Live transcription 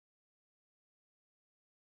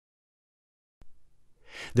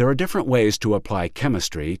There are different ways to apply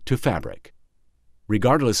chemistry to fabric.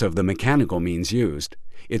 Regardless of the mechanical means used,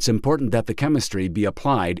 it's important that the chemistry be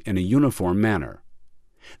applied in a uniform manner.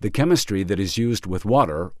 The chemistry that is used with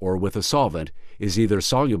water or with a solvent is either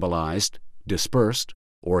solubilized, dispersed,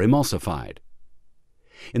 or emulsified.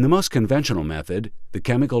 In the most conventional method, the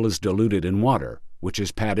chemical is diluted in water, which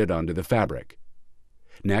is patted onto the fabric.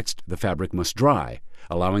 Next, the fabric must dry,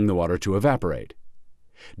 allowing the water to evaporate.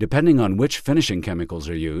 Depending on which finishing chemicals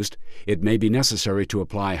are used, it may be necessary to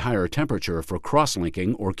apply higher temperature for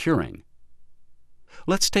cross-linking or curing.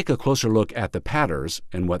 Let's take a closer look at the patters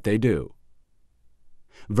and what they do.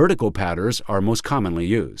 Vertical patters are most commonly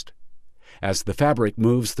used. As the fabric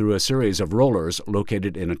moves through a series of rollers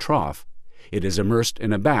located in a trough, it is immersed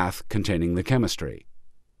in a bath containing the chemistry.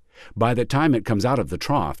 By the time it comes out of the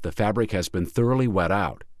trough, the fabric has been thoroughly wet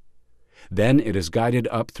out. Then it is guided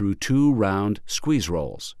up through two round squeeze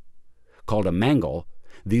rolls. Called a mangle,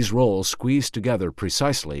 these rolls squeeze together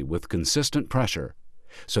precisely with consistent pressure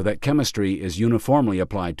so that chemistry is uniformly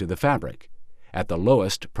applied to the fabric at the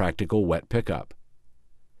lowest practical wet pickup.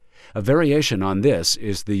 A variation on this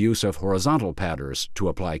is the use of horizontal patters to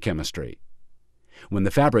apply chemistry. When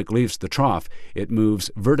the fabric leaves the trough, it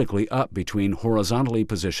moves vertically up between horizontally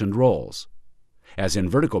positioned rolls. As in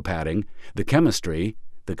vertical patting, the chemistry,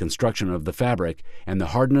 the construction of the fabric, and the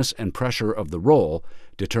hardness and pressure of the roll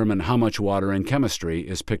determine how much water and chemistry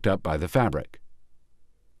is picked up by the fabric.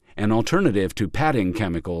 An alternative to patting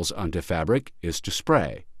chemicals onto fabric is to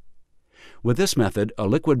spray. With this method, a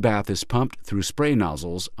liquid bath is pumped through spray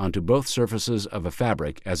nozzles onto both surfaces of a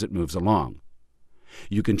fabric as it moves along.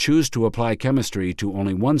 You can choose to apply chemistry to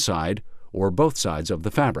only one side or both sides of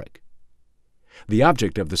the fabric. The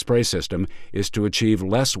object of the spray system is to achieve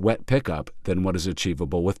less wet pickup than what is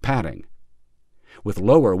achievable with patting. With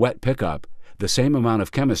lower wet pickup, the same amount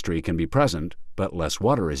of chemistry can be present, but less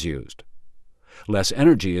water is used. Less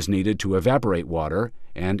energy is needed to evaporate water,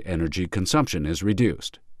 and energy consumption is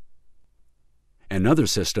reduced. Another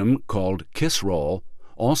system, called kiss roll,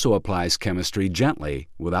 also applies chemistry gently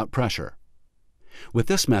without pressure. With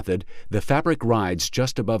this method, the fabric rides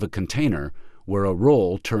just above a container where a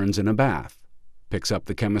roll turns in a bath, picks up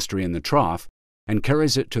the chemistry in the trough, and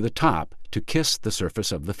carries it to the top to kiss the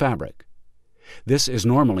surface of the fabric. This is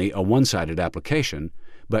normally a one-sided application,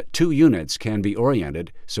 but two units can be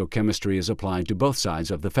oriented so chemistry is applied to both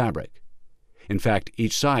sides of the fabric. In fact,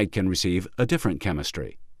 each side can receive a different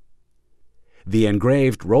chemistry. The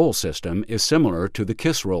engraved roll system is similar to the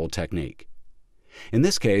kiss roll technique. In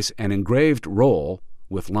this case, an engraved roll,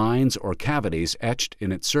 with lines or cavities etched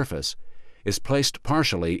in its surface, is placed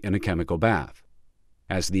partially in a chemical bath.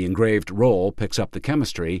 As the engraved roll picks up the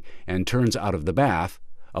chemistry and turns out of the bath,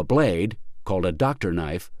 a blade, called a doctor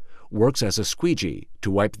knife, works as a squeegee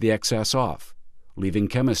to wipe the excess off, leaving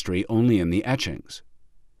chemistry only in the etchings.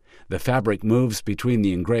 The fabric moves between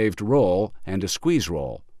the engraved roll and a squeeze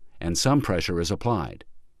roll, and some pressure is applied.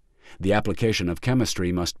 The application of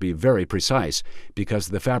chemistry must be very precise because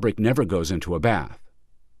the fabric never goes into a bath.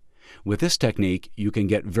 With this technique, you can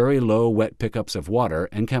get very low wet pickups of water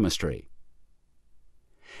and chemistry.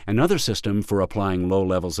 Another system for applying low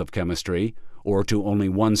levels of chemistry, or to only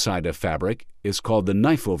one side of fabric, is called the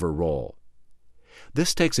knife-over roll.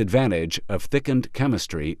 This takes advantage of thickened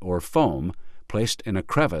chemistry or foam placed in a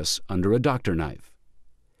crevice under a doctor knife.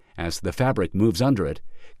 As the fabric moves under it,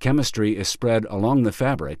 chemistry is spread along the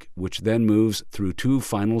fabric, which then moves through two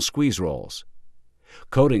final squeeze rolls.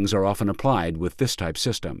 Coatings are often applied with this type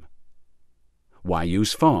system. Why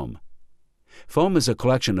use foam? Foam is a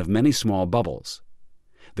collection of many small bubbles.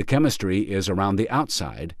 The chemistry is around the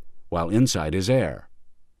outside, while inside is air.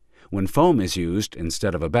 When foam is used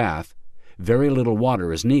instead of a bath, very little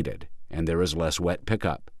water is needed, and there is less wet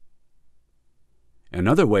pickup.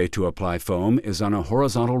 Another way to apply foam is on a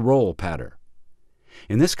horizontal roll pattern.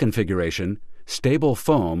 In this configuration, stable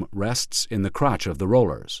foam rests in the crotch of the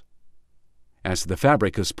rollers. As the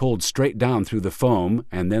fabric is pulled straight down through the foam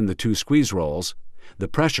and then the two squeeze rolls, the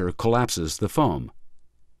pressure collapses the foam.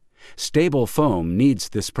 Stable foam needs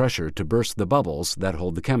this pressure to burst the bubbles that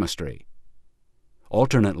hold the chemistry.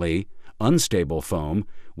 Alternately, unstable foam,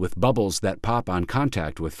 with bubbles that pop on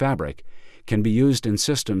contact with fabric, can be used in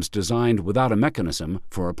systems designed without a mechanism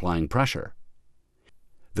for applying pressure.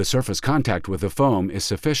 The surface contact with the foam is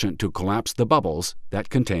sufficient to collapse the bubbles that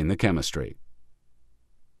contain the chemistry.